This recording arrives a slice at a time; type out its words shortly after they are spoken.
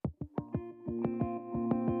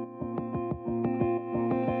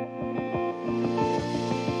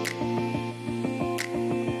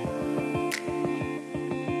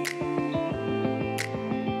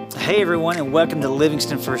Hey everyone, and welcome to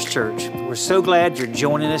Livingston First Church. We're so glad you're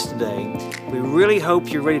joining us today. We really hope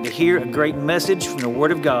you're ready to hear a great message from the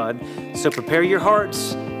Word of God. So prepare your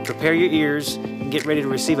hearts, prepare your ears, and get ready to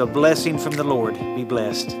receive a blessing from the Lord. Be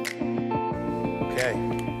blessed.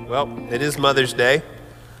 Okay, well, it is Mother's Day,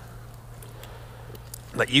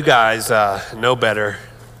 but you guys know better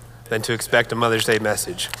than to expect a Mother's Day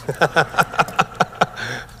message.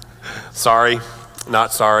 Sorry,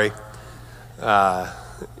 not sorry.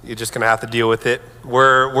 You're just gonna have to deal with it.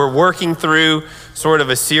 We're working through sort of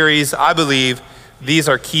a series. I believe these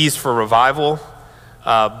are keys for revival,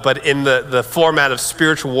 but in the format of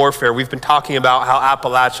spiritual warfare. We've been talking about how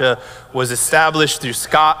Appalachia was established through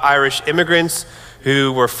Scot-Irish immigrants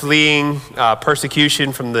who were fleeing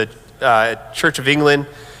persecution from the Church of England,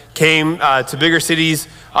 came to bigger cities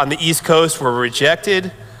on the East Coast, were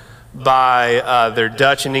rejected by their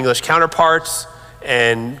Dutch and English counterparts,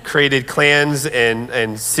 and created clans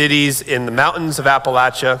and cities in the mountains of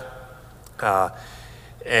Appalachia.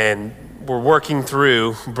 And we're working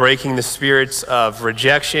through breaking the spirits of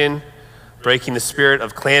rejection, breaking the spirit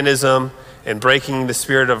of clanism, and breaking the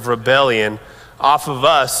spirit of rebellion off of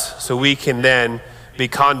us so we can then be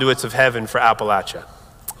conduits of heaven for Appalachia,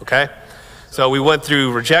 okay? So we went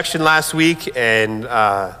through rejection last week and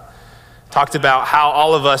talked about how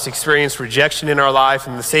all of us experience rejection in our life,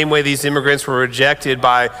 in the same way these immigrants were rejected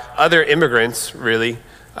by other immigrants, really.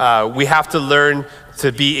 We have to learn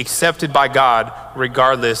to be accepted by God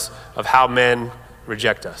regardless of how men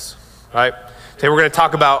reject us, right? Today we're gonna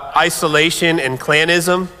talk about isolation and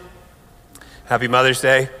clanism. Happy Mother's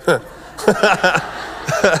Day. Just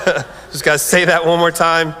gotta say that one more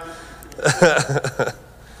time.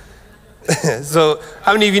 So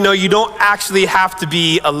how many of you know you don't actually have to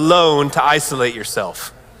be alone to isolate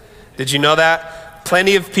yourself? Did you know that?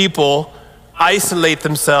 Plenty of people isolate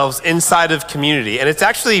themselves inside of community, and it's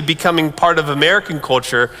actually becoming part of American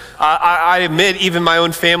culture. I admit, even my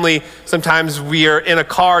own family, sometimes we are in a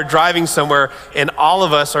car driving somewhere and all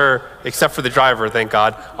of us are, except for the driver, thank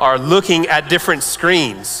God, are looking at different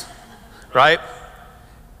screens, right?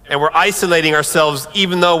 And we're isolating ourselves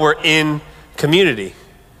even though we're in community.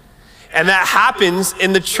 And that happens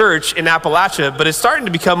in the church in Appalachia, but it's starting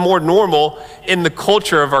to become more normal in the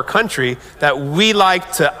culture of our country that we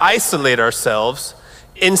like to isolate ourselves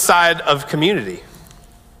inside of community,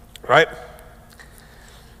 right?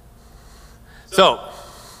 So,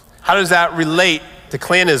 how does that relate to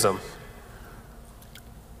clanism?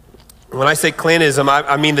 When I say clanism,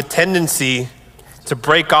 I mean the tendency to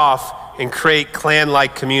break off and create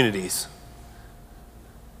clan-like communities,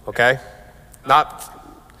 okay? Not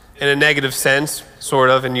in a negative sense, sort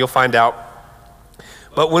of, and you'll find out.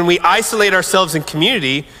 But when we isolate ourselves in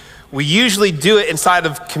community, we usually do it inside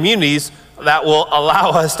of communities that will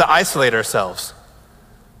allow us to isolate ourselves,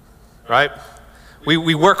 right?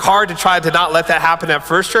 We work hard to try to not let that happen at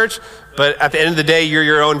First Church, but at the end of the day, you're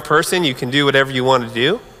your own person. You can do whatever you want to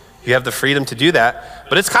do. You have the freedom to do that.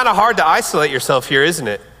 But it's kind of hard to isolate yourself here, isn't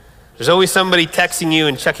it? There's always somebody texting you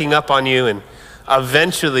and checking up on you, and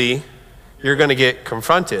eventually, you're gonna get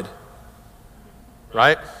confronted,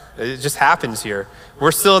 right? It just happens here.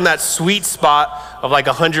 We're still in that sweet spot of like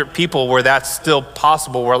 100 people where that's still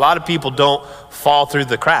possible, where a lot of people don't fall through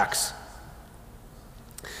the cracks.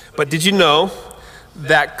 But did you know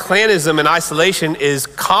that clanism and isolation is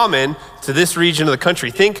common to this region of the country?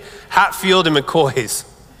 Think Hatfield and McCoys.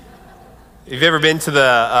 Have you ever been to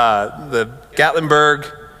the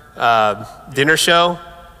Gatlinburg dinner show?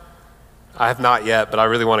 I have not yet, but I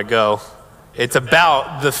really wanna go. It's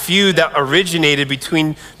about the feud that originated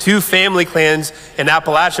between two family clans in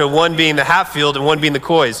Appalachia, one being the Hatfield and one being the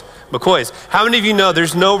McCoys. How many of you know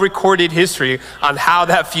there's no recorded history on how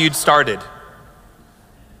that feud started?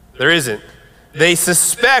 There isn't. They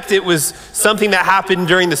suspect it was something that happened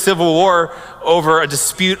during the Civil War over a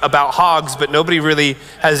dispute about hogs, but nobody really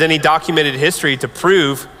has any documented history to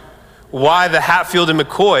prove why the Hatfield and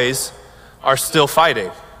McCoys are still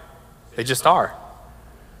fighting. They just are,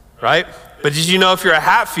 right? But did you know if you're a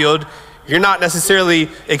Hatfield, you're not necessarily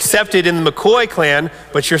accepted in the McCoy clan,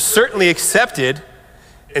 but you're certainly accepted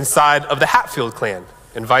inside of the Hatfield clan,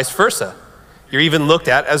 and vice versa. You're even looked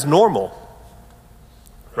at as normal,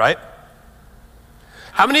 right?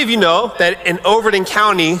 How many of you know that in Overton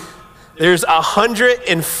County, there's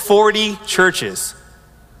 140 churches?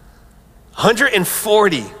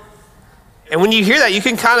 140. And when you hear that, you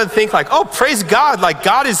can kind of think like, oh, praise God, like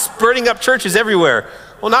God is spurting up churches everywhere.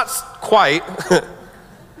 Well, not quite.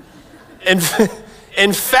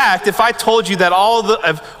 In fact, if I told you that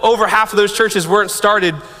over half of those churches weren't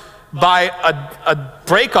started by a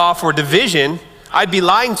break off or division, I'd be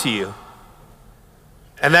lying to you.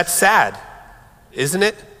 And that's sad, isn't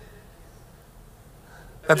it?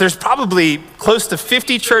 That there's probably close to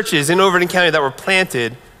 50 churches in Overton County that were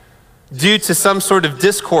planted due to some sort of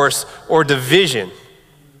discourse or division.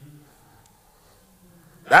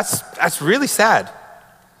 That's really sad.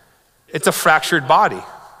 It's a fractured body.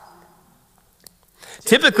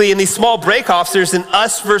 Typically in these small break-offs, there's an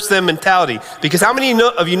us versus them mentality. Because how many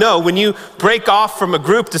of you know when you break off from a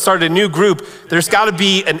group to start a new group, there's got to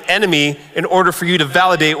be an enemy in order for you to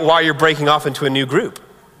validate why you're breaking off into a new group,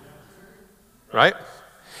 right?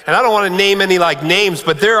 And I don't want to name any names,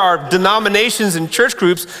 but there are denominations and church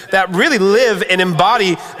groups that really live and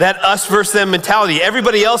embody that us versus them mentality.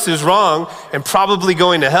 Everybody else is wrong and probably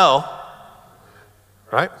going to hell,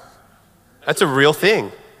 right? That's a real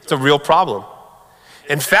thing. It's a real problem.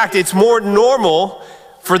 In fact, it's more normal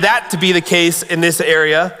for that to be the case in this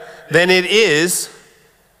area than it is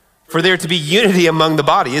for there to be unity among the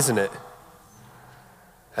body, isn't it?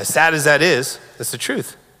 As sad as that is, that's the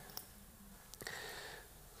truth.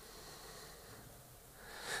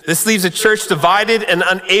 This leaves a church divided and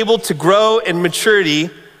unable to grow in maturity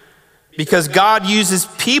because God uses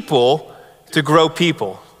people to grow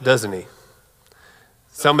people, doesn't he?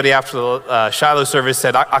 Somebody after the Shiloh service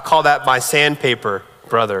said, I call that my sandpaper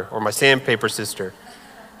brother or my sandpaper sister.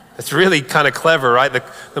 It's really kind of clever, right?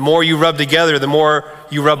 The more you rub together, the more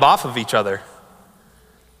you rub off of each other.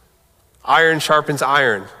 Iron sharpens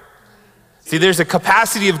iron. See, there's a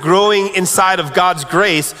capacity of growing inside of God's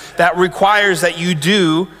grace that requires that you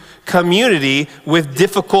do community with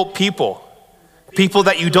difficult people. People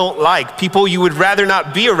that you don't like, people you would rather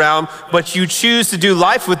not be around, but you choose to do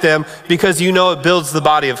life with them because you know it builds the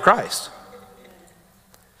body of Christ.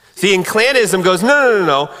 See, and clanism goes,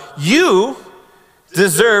 no. You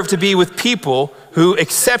deserve to be with people who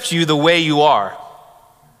accept you the way you are.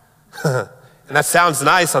 And that sounds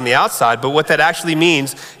nice on the outside, but what that actually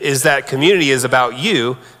means is that community is about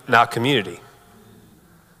you, not community.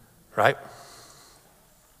 Right?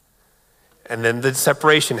 And then the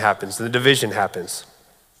separation happens, the division happens.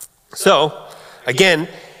 So, again,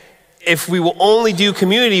 if we will only do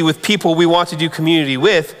community with people we want to do community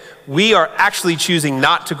with, we are actually choosing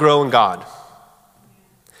not to grow in God.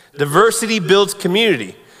 Diversity builds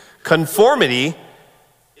community. Conformity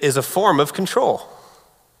is a form of control.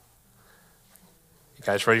 You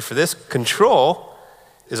guys ready for this? Control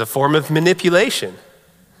is a form of manipulation.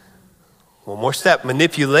 One more step.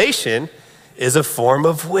 Manipulation is a form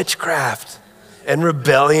of witchcraft and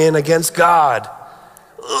rebellion against God.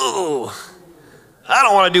 Ooh, I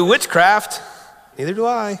don't want to do witchcraft. Neither do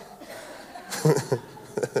I.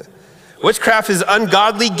 Witchcraft is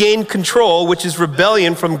ungodly gained control, which is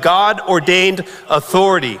rebellion from God-ordained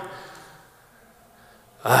authority.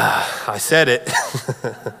 I said it.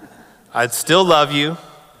 I'd still love you,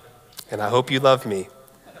 and I hope you love me.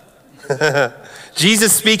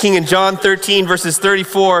 Jesus speaking in John 13, verses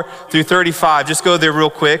 34 through 35. Just go there real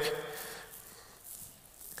quick.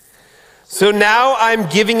 So now I'm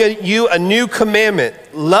giving you a new commandment.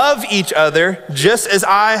 Love each other just as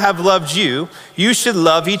I have loved you. You should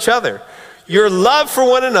love each other. Your love for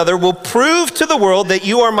one another will prove to the world that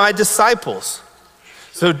you are my disciples.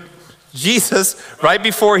 So Jesus, right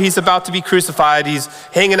before he's about to be crucified, he's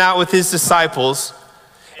hanging out with his disciples,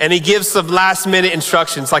 and he gives some last minute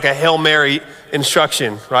instructions, like a Hail Mary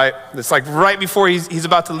instruction, right? It's like right before he's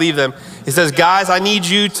about to leave them. He says, guys, I need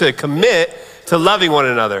you to commit to loving one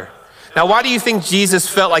another. Now, why do you think Jesus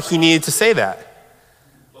felt like he needed to say that?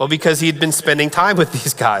 Well, because he'd been spending time with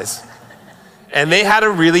these guys, and they had a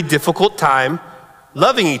really difficult time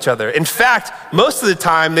loving each other. In fact, most of the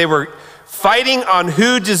time they were fighting on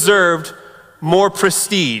who deserved more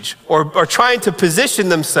prestige or trying to position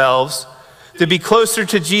themselves to be closer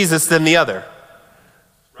to Jesus than the other,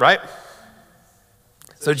 right?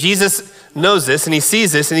 So Jesus knows this and he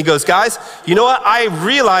sees this and he goes, guys, you know what? I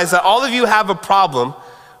realize that all of you have a problem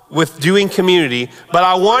with doing community, but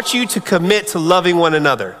I want you to commit to loving one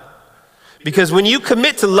another. Because when you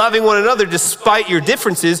commit to loving one another despite your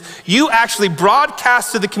differences, you actually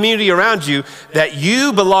broadcast to the community around you that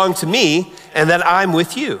you belong to me and that I'm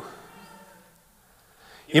with you.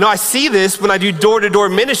 You know, I see this when I do door-to-door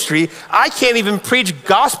ministry. I can't even preach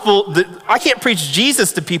I can't preach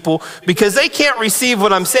Jesus to people because they can't receive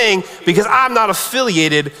what I'm saying because I'm not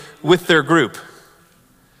affiliated with their group.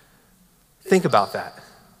 Think about that.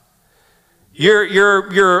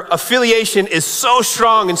 Your affiliation is so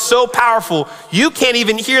strong and so powerful, you can't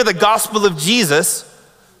even hear the gospel of Jesus.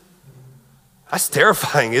 That's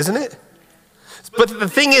terrifying, isn't it? But the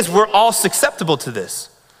thing is, we're all susceptible to this.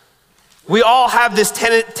 We all have this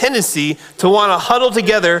tendency to want to huddle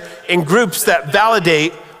together in groups that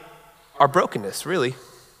validate our brokenness, really.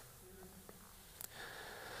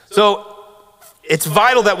 So it's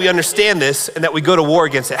vital that we understand this and that we go to war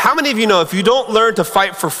against it. How many of you know if you don't learn to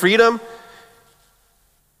fight for freedom,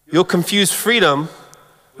 you'll confuse freedom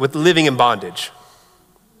with living in bondage?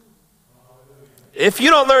 If you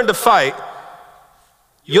don't learn to fight,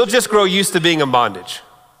 you'll just grow used to being in bondage.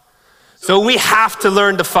 So we have to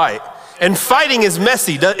learn to fight. And fighting is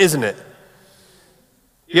messy, isn't it?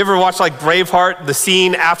 You ever watch like Braveheart, the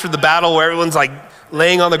scene after the battle where everyone's like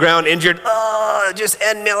laying on the ground injured? Oh, just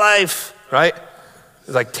end my life, right?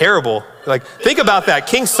 It's like terrible. Like, think about that.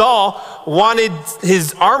 King Saul wanted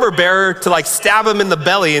his armor bearer to like stab him in the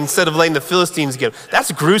belly instead of letting the Philistines get him.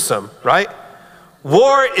 That's gruesome, right?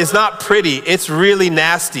 War is not pretty. It's really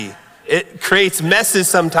nasty. It creates messes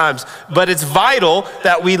sometimes, but it's vital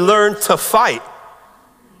that we learn to fight.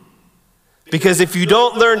 Because if you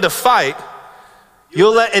don't learn to fight,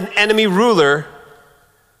 you'll let an enemy ruler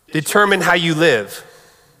determine how you live.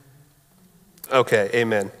 Okay,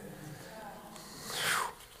 amen.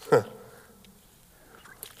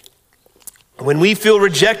 When we feel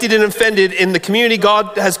rejected and offended in the community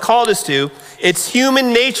God has called us to, it's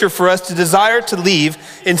human nature for us to desire to leave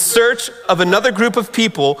in search of another group of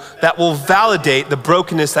people that will validate the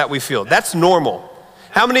brokenness that we feel. That's normal.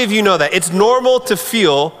 How many of you know that? It's normal to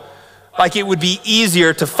feel like it would be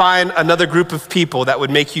easier to find another group of people that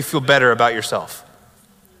would make you feel better about yourself.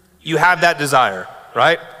 You have that desire,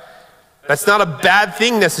 right? That's not a bad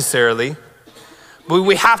thing necessarily. But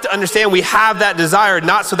we have to understand we have that desire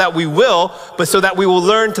not so that we will, but so that we will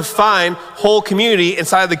learn to find whole community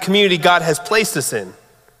inside of the community God has placed us in.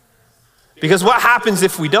 Because what happens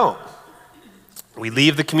if we don't? We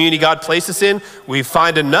leave the community God placed us in, we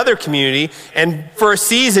find another community, and for a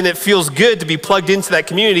season it feels good to be plugged into that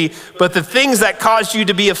community, but the things that caused you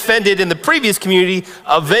to be offended in the previous community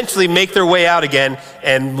eventually make their way out again,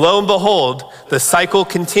 and lo and behold, the cycle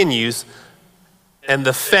continues, and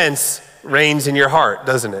the fence reigns in your heart,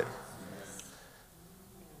 doesn't it?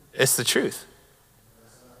 It's the truth.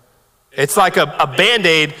 It's like a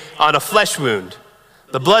Band-Aid on a flesh wound.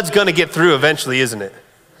 The blood's gonna get through eventually, isn't it?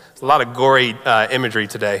 It's a lot of gory imagery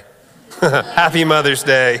today. Happy Mother's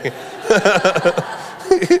Day.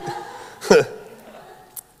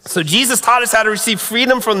 So Jesus taught us how to receive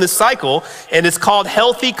freedom from this cycle, and it's called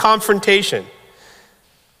healthy confrontation.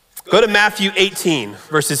 Go to Matthew 18,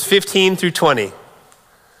 verses 15 through 20.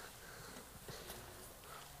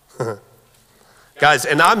 Guys,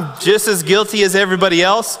 and I'm just as guilty as everybody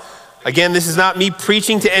else. Again, this is not me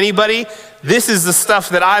preaching to anybody. This is the stuff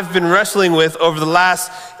that I've been wrestling with over the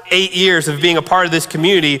last 8 years of being a part of this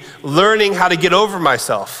community, learning how to get over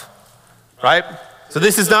myself, right? So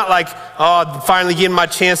this is not like, oh, I'm finally getting my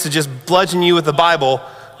chance to just bludgeon you with the Bible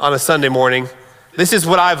on a Sunday morning. This is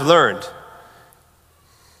what I've learned.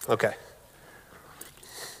 Okay.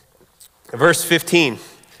 Verse 15,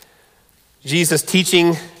 Jesus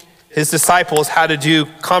teaching his disciples how to do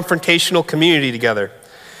confrontational community together.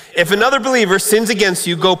 If another believer sins against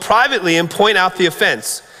you, go privately and point out the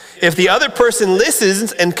offense. If the other person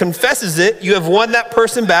listens and confesses it, you have won that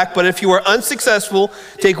person back. But if you are unsuccessful,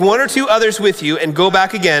 take one or two others with you and go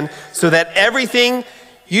back again, so that everything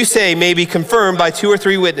you say may be confirmed by 2 or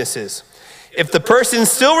 3 witnesses. If the person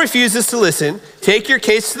still refuses to listen, take your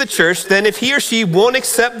case to the church. Then if he or she won't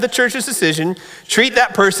accept the church's decision, treat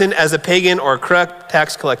that person as a pagan or a corrupt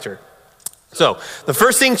tax collector. So the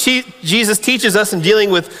first thing Jesus teaches us in dealing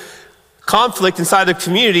with conflict inside the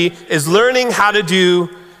community is learning how to do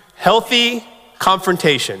healthy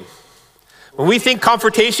confrontation. When we think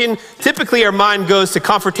confrontation, typically our mind goes to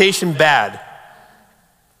confrontation bad.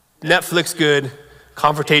 Netflix good,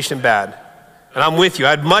 confrontation bad. And I'm with you.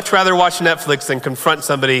 I'd much rather watch Netflix than confront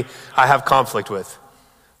somebody I have conflict with.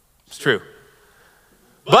 It's true.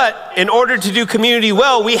 But in order to do community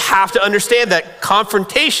well, we have to understand that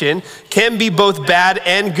confrontation can be both bad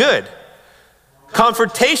and good.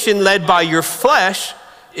 Confrontation led by your flesh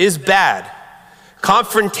is bad.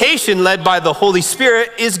 Confrontation led by the Holy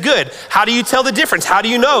Spirit is good. How do you tell the difference? How do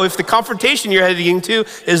you know if the confrontation you're heading into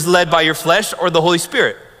is led by your flesh or the Holy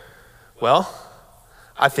Spirit? Well,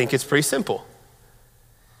 I think it's pretty simple.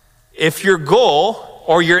 If your goal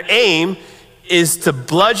or your aim is to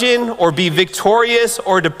bludgeon or be victorious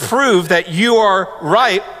or to prove that you are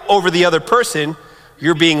right over the other person,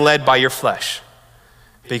 you're being led by your flesh.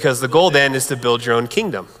 Because the goal then is to build your own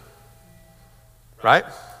kingdom, right?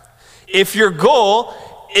 If your goal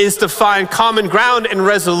is to find common ground and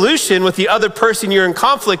resolution with the other person you're in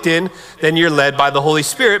conflict in, then you're led by the Holy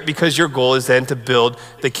Spirit, because your goal is then to build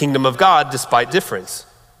the kingdom of God despite difference.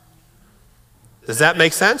 Does that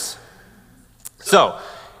make sense? So,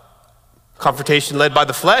 confrontation led by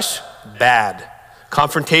the flesh, bad.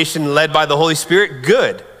 Confrontation led by the Holy Spirit,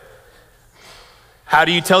 good. How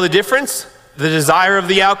do you tell the difference? The desire of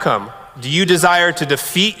the outcome. Do you desire to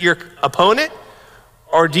defeat your opponent,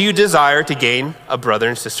 or do you desire to gain a brother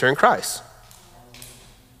and sister in Christ?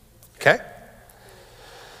 Okay?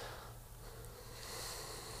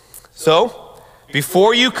 So,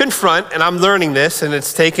 before you confront, and I'm learning this, and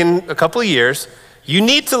it's taken a couple of years, you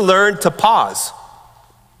need to learn to pause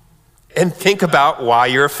and think about why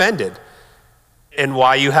you're offended and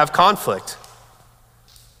why you have conflict.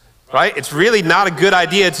 Right? It's really not a good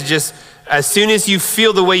idea to just, as soon as you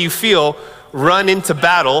feel the way you feel, run into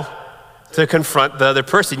battle to confront the other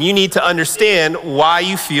person. You need to understand why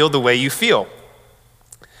you feel the way you feel.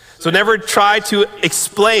 So never try to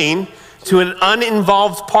explain to an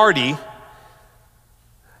uninvolved party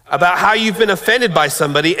about how you've been offended by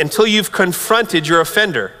somebody until you've confronted your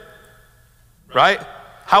offender, right?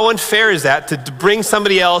 How unfair is that to bring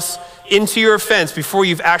somebody else into your offense before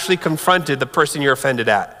you've actually confronted the person you're offended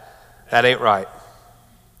at? That ain't right.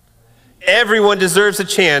 Everyone deserves a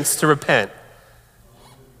chance to repent.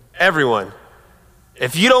 Everyone.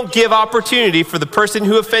 If you don't give opportunity for the person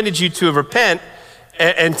who offended you to repent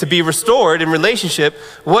and to be restored in relationship,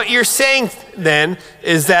 what you're saying then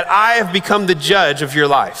is that I have become the judge of your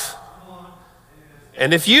life.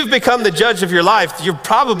 And if you've become the judge of your life, you're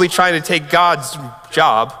probably trying to take God's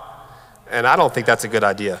job, and I don't think that's a good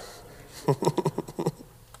idea.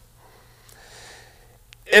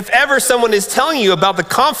 If ever someone is telling you about the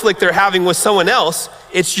conflict they're having with someone else,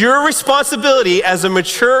 it's your responsibility as a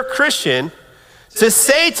mature Christian to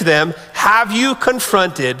say to them, have you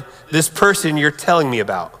confronted this person you're telling me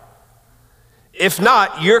about? If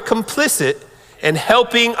not, you're complicit in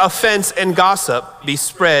helping offense and gossip be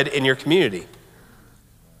spread in your community.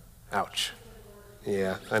 Ouch.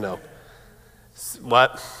 Yeah, I know.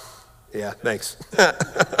 What? Yeah, thanks. I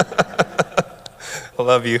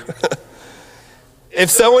love you. If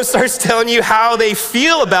someone starts telling you how they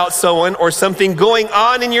feel about someone or something going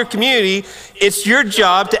on in your community, it's your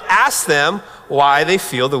job to ask them why they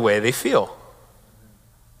feel the way they feel.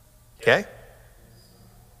 Okay?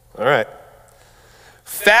 All right.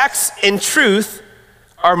 Facts and truth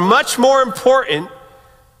are much more important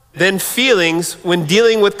than feelings when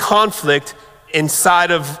dealing with conflict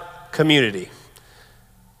inside of community.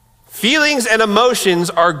 Feelings and emotions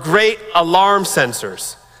are great alarm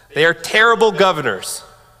sensors. They are terrible governors.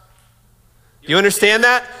 You understand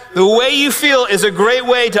that? The way you feel is a great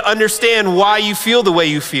way to understand why you feel the way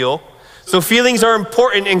you feel. So feelings are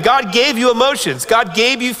important, and God gave you emotions. God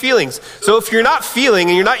gave you feelings. So if you're not feeling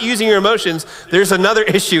and you're not using your emotions, there's another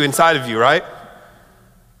issue inside of you, right?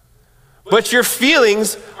 But your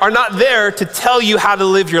feelings are not there to tell you how to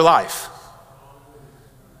live your life.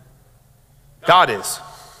 God is.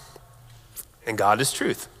 And God is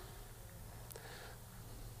truth.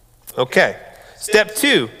 Okay, step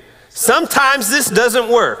 2. Sometimes this doesn't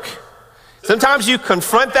work. Sometimes you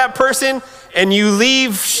confront that person and you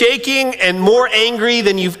leave shaking and more angry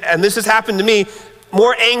than and this has happened to me,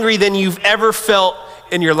 more angry than you've ever felt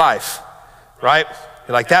in your life, right?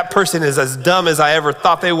 You're like, that person is as dumb as I ever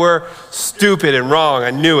thought they were, stupid and wrong,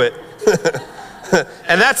 I knew it.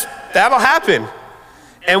 And that'll happen.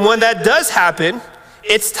 And when that does happen,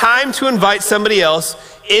 it's time to invite somebody else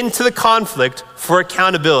into the conflict for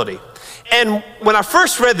accountability. And when I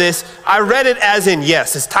first read this, I read it as in,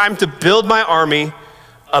 yes, it's time to build my army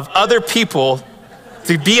of other people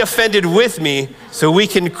to be offended with me so we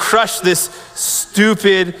can crush this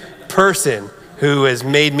stupid person who has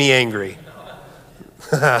made me angry.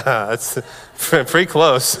 That's pretty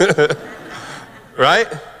close, right?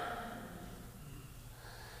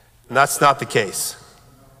 And that's not the case.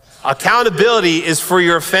 Accountability is for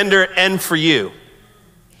your offender and for you,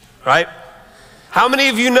 right? How many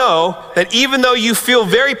of you know that even though you feel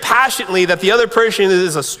very passionately that the other person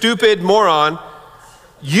is a stupid moron,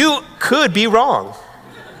 you could be wrong,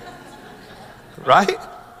 right?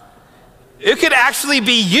 It could actually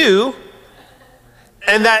be you,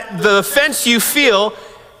 and that the offense you feel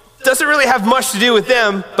doesn't really have much to do with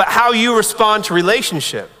them, but how you respond to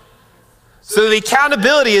relationship. So the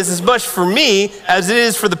accountability is as much for me as it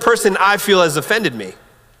is for the person I feel has offended me.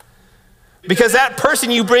 Because that person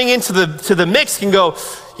you bring into the mix can go,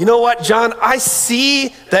 you know what, John, I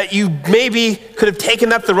see that you maybe could have taken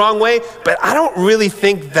that the wrong way, but I don't really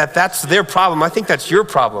think that that's their problem. I think that's your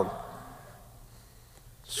problem.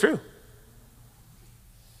 It's true.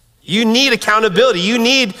 You need accountability. You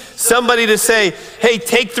need somebody to say, hey,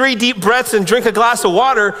 take 3 deep breaths and drink a glass of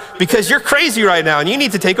water because you're crazy right now and you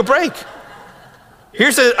need to take a break.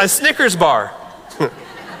 Here's a Snickers bar,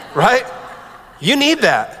 right? You need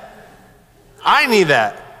that. I need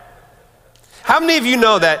that. How many of you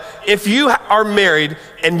know that if you are married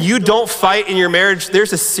and you don't fight in your marriage,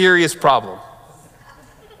 there's a serious problem?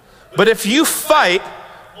 But if you fight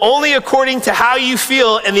only according to how you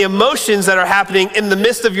feel and the emotions that are happening in the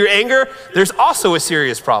midst of your anger, there's also a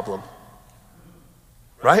serious problem,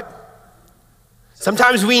 right?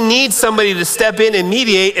 Sometimes we need somebody to step in and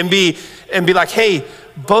mediate and be like, hey,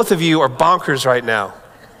 both of you are bonkers right now.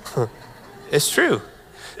 It's true.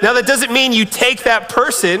 Now that doesn't mean you take that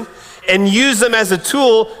person and use them as a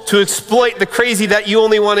tool to exploit the crazy that you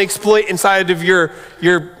only want to exploit inside of your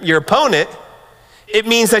opponent. It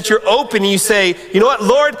means that you're open and you say, you know what,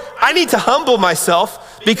 Lord, I need to humble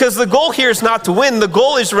myself because the goal here is not to win. The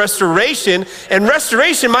goal is restoration, and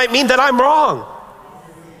restoration might mean that I'm wrong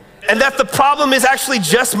and that the problem is actually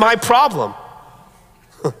just my problem.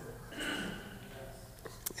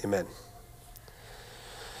 Amen.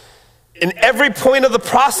 In every point of the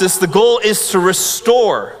process, the goal is to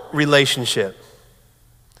restore relationship.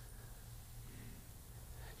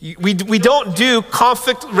 We don't do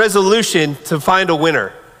conflict resolution to find a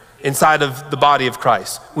winner inside of the body of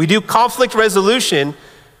Christ. We do conflict resolution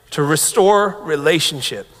to restore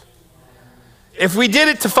relationship. If we did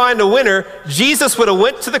it to find a winner, Jesus would have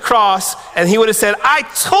went to the cross and he would have said, I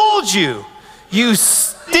told you, you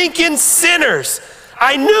stinking sinners.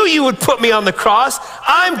 I knew you would put me on the cross.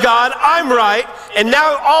 I'm God, I'm right, and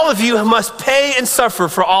now all of you must pay and suffer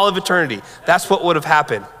for all of eternity. That's what would have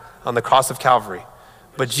happened on the cross of Calvary.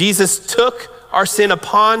 But Jesus took our sin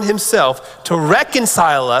upon himself to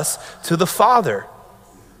reconcile us to the Father.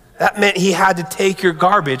 That meant he had to take your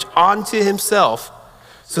garbage onto himself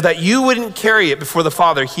so that you wouldn't carry it before the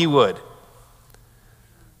Father, he would.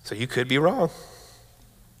 So you could be wrong.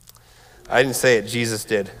 I didn't say it, Jesus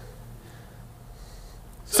did.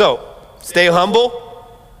 So, stay humble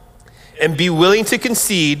and be willing to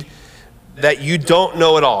concede that you don't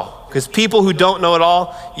know it all. Because people who don't know it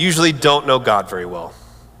all usually don't know God very well.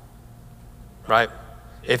 Right?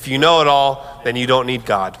 If you know it all, then you don't need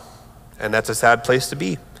God. And that's a sad place to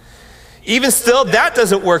be. Even still, that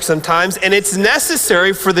doesn't work sometimes, and it's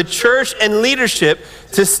necessary for the church and leadership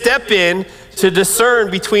to step in to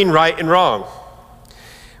discern between right and wrong.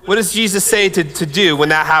 What does Jesus say to do when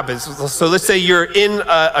that happens? So let's say you're in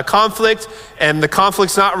a conflict and the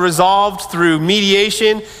conflict's not resolved through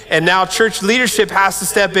mediation, and now church leadership has to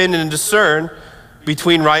step in and discern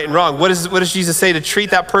between right and wrong. What does Jesus say to treat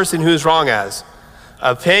that person who's wrong as?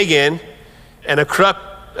 A pagan and a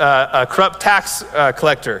corrupt tax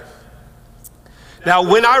collector. Now,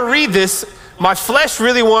 when I read this, my flesh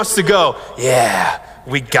really wants to go, yeah,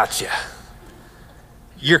 we got you.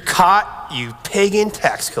 You're caught, you pagan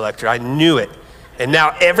tax collector. I knew it. And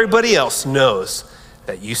now everybody else knows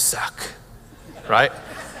that you suck, right?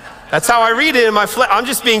 That's how I read it in my flesh. I'm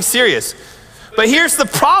just being serious. But here's the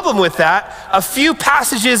problem with that. A few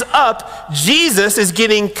passages up, Jesus is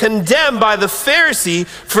getting condemned by the Pharisee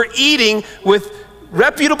for eating with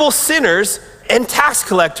reputable sinners and tax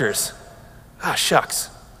collectors. Ah,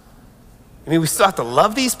 shucks. I mean, we still have to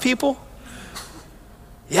love these people?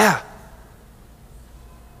 Yeah.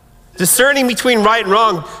 Discerning between right and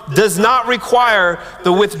wrong does not require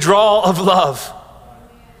the withdrawal of love,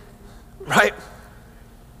 right?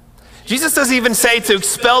 Jesus doesn't even say to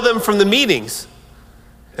expel them from the meetings.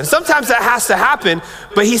 And sometimes that has to happen,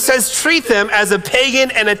 but he says treat them as a pagan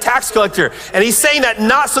and a tax collector. And he's saying that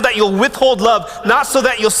not so that you'll withhold love, not so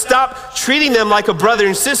that you'll stop treating them like a brother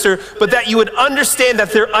and sister, but that you would understand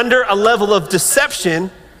that they're under a level of deception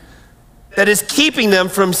that is keeping them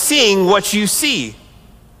from seeing what you see.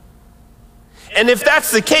 And if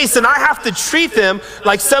that's the case, then I have to treat them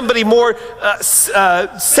like somebody more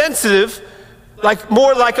sensitive,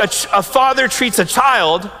 more like a father treats a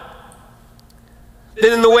child,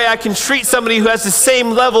 than in the way I can treat somebody who has the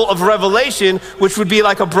same level of revelation, which would be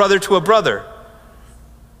like a brother to a brother.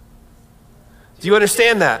 Do you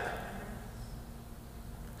understand that?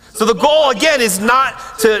 So the goal, again, is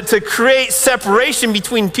not to create separation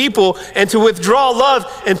between people and to withdraw love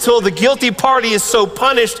until the guilty party is so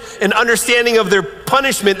punished and understanding of their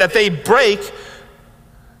punishment that they break.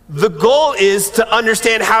 The goal is to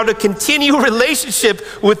understand how to continue a relationship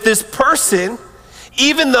with this person,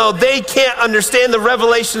 even though they can't understand the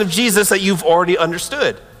revelation of Jesus that you've already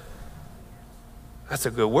understood. That's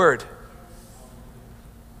a good word.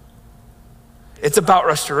 It's about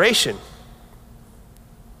restoration.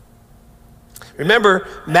 Remember,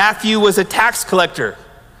 Matthew was a tax collector.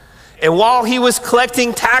 And while he was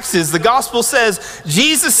collecting taxes, the gospel says,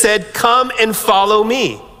 Jesus said, come and follow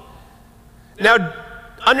me. Now,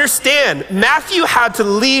 Understand, Matthew had to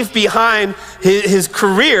leave behind his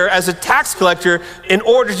career as a tax collector in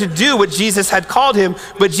order to do what Jesus had called him,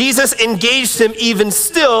 but Jesus engaged him even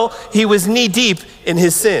still. He was knee deep in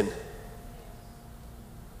his sin.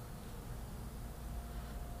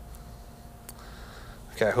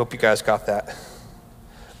 Okay, I hope you guys got that.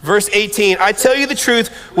 Verse 18, I tell you the truth,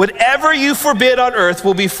 whatever you forbid on earth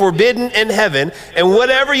will be forbidden in heaven, and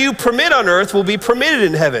whatever you permit on earth will be permitted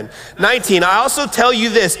in heaven. 19, I also tell you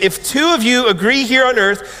this, if two of you agree here on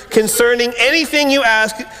earth concerning anything you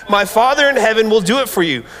ask, my Father in heaven will do it for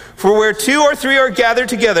you. For where 2 or 3 are gathered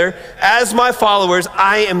together as my followers,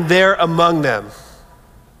 I am there among them.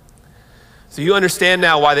 So you understand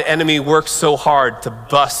now why the enemy works so hard to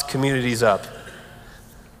bust communities up.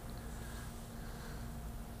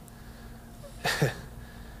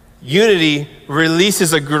 Unity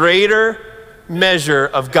releases a greater measure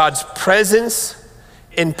of God's presence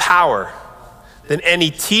and power than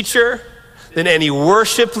any teacher, than any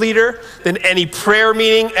worship leader, than any prayer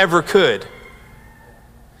meeting ever could.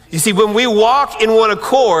 You see, when we walk in one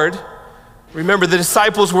accord, remember the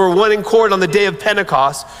disciples were one accord on the day of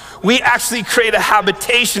Pentecost, we actually create a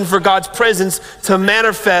habitation for God's presence to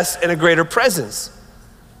manifest in a greater presence.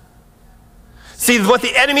 See, what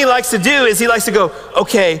the enemy likes to do is he likes to go,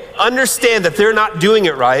 okay, understand that they're not doing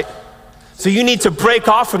it right. So you need to break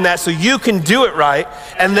off from that so you can do it right.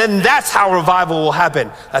 And then that's how revival will happen.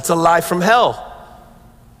 That's a lie from hell.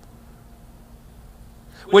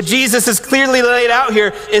 What Jesus has clearly laid out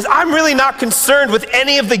here is I'm really not concerned with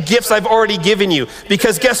any of the gifts I've already given you,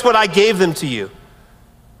 because guess what? I gave them to you.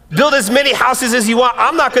 Build as many houses as you want.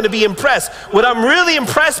 I'm not going to be impressed. What I'm really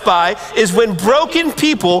impressed by is when broken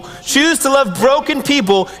people choose to love broken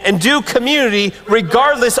people and do community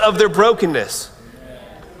regardless of their brokenness.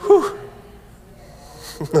 Whew.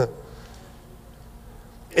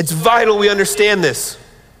 It's vital we understand this.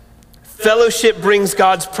 Fellowship brings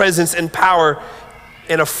God's presence and power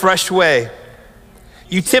in a fresh way.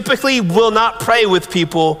 You typically will not pray with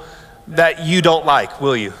people that you don't like,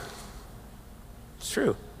 will you? It's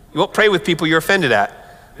true. You won't pray with people you're offended at.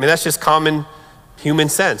 I mean, that's just common human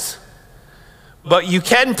sense. But you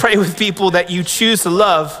can pray with people that you choose to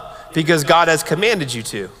love because God has commanded you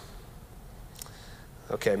to.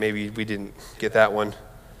 Okay, maybe we didn't get that one.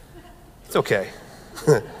 It's okay.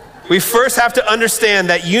 We first have to understand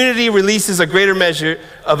that unity releases a greater measure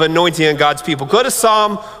of anointing on God's people. Go to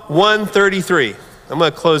Psalm 133. I'm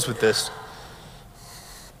going to close with this.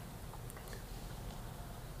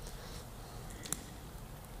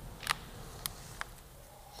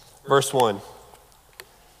 Verse 1.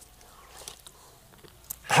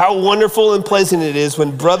 How wonderful and pleasant it is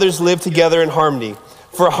when brothers live together in harmony.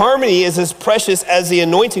 For harmony is as precious as the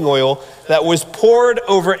anointing oil that was poured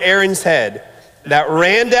over Aaron's head, that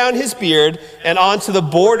ran down his beard and onto the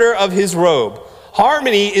border of his robe.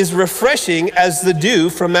 Harmony is refreshing as the dew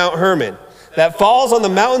from Mount Hermon, that falls on the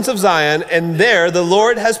mountains of Zion, and there the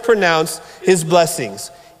Lord has pronounced his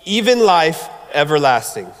blessings, even life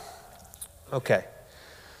everlasting. Okay.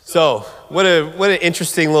 So, what an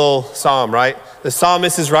interesting little psalm, right? The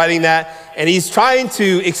psalmist is writing that, and he's trying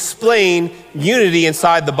to explain unity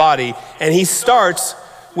inside the body, and he starts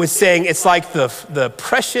with saying it's like the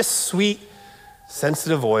precious, sweet,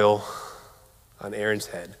 sensitive oil on Aaron's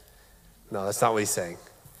head. No, that's not what he's saying.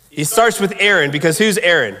 He starts with Aaron, because who's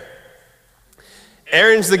Aaron?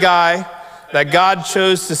 Aaron's the guy that God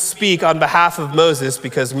chose to speak on behalf of Moses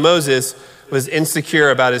because Moses was insecure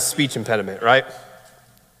about his speech impediment, right?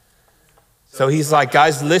 So he's like,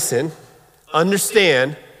 guys, listen,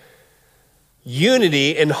 understand,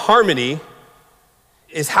 unity and harmony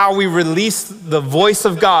is how we release the voice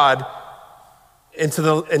of God into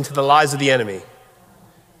the lives of the enemy.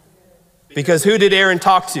 Because who did Aaron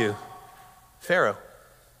talk to? Pharaoh,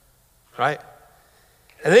 right?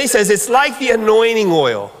 And then he says, it's like the anointing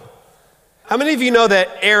oil. How many of you know that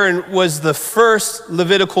Aaron was the first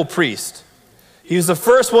Levitical priest? He was the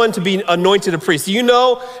first one to be anointed a priest. Do you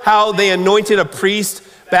know how they anointed a priest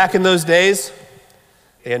back in those days?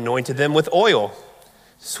 They anointed them with oil,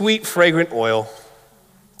 sweet, fragrant oil,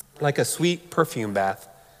 like a sweet perfume bath.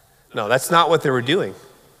 No, that's not what they were doing.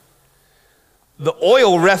 The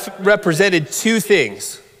oil represented two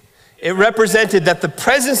things. It represented that the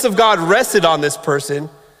presence of God rested on this person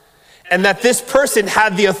and that this person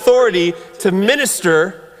had the authority to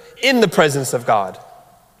minister in the presence of God.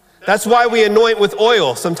 That's why we anoint with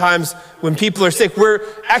oil. Sometimes when people are sick, we're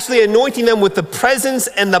actually anointing them with the presence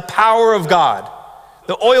and the power of God.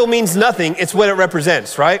 The oil means nothing. It's what it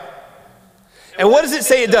represents, right? And what does it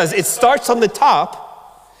say it does? It starts on the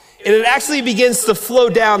top, and it actually begins to flow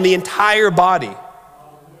down the entire body.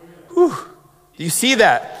 Whew. Do you see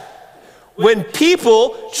that? When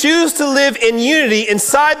people choose to live in unity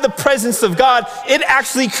inside the presence of God, it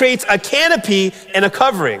actually creates a canopy and a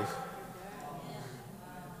covering.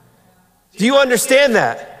 Do you understand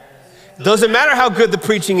that? Doesn't matter how good the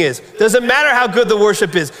preaching is. Doesn't matter how good the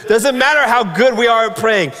worship is. Doesn't matter how good we are at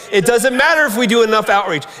praying. It doesn't matter if we do enough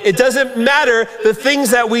outreach. It doesn't matter the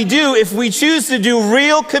things that we do. If we choose to do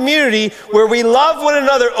real community where we love one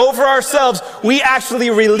another over ourselves, we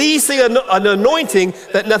actually release an anointing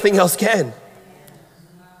that nothing else can.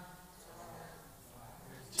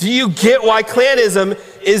 Do you get why clanism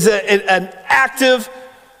is an active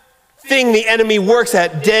thing the enemy works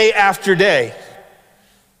at day after day?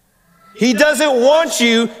 He doesn't want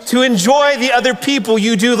you to enjoy the other people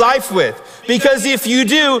you do life with. Because if you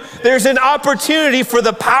do, there's an opportunity for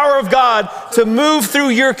the power of God to move through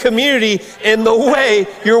your community in the way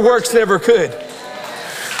your works never could.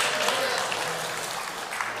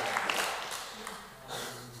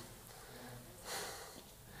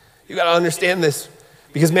 You got to understand this.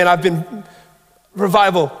 Because, man, I've been...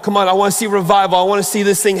 Revival, come on, I want to see revival. I want to see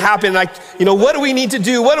this thing happen. Like, what do we need to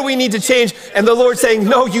do? What do we need to change? And the Lord's saying,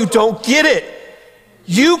 no, you don't get it.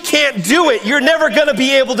 You can't do it. You're never going to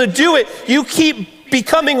be able to do it. You keep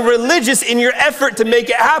becoming religious in your effort to make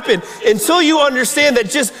it happen until you understand that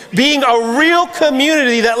just being a real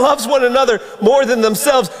community that loves one another more than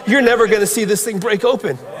themselves, you're never going to see this thing break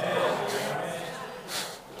open.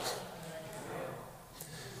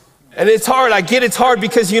 And it's hard. I get it's hard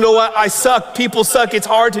because you know what? I suck. People suck. It's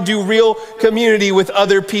hard to do real community with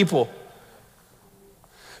other people.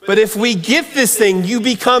 But if we get this thing, you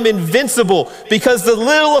become invincible because the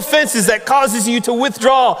little offenses that causes you to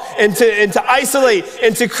withdraw and to isolate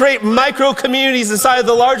and to create micro communities inside of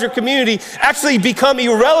the larger community actually become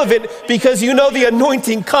irrelevant because you know the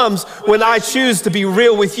anointing comes when I choose to be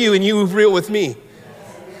real with you and you real with me.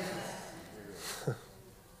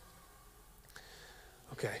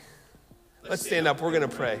 Let's stand up. We're going to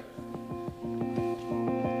pray.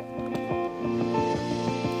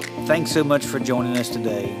 Thanks so much for joining us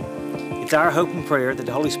today. It's our hope and prayer that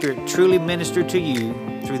the Holy Spirit truly ministered to you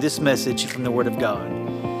through this message from the Word of God.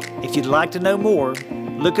 If you'd like to know more,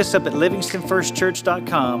 look us up at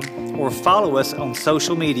livingstonfirstchurch.com or follow us on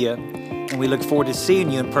social media, and we look forward to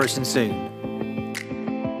seeing you in person soon.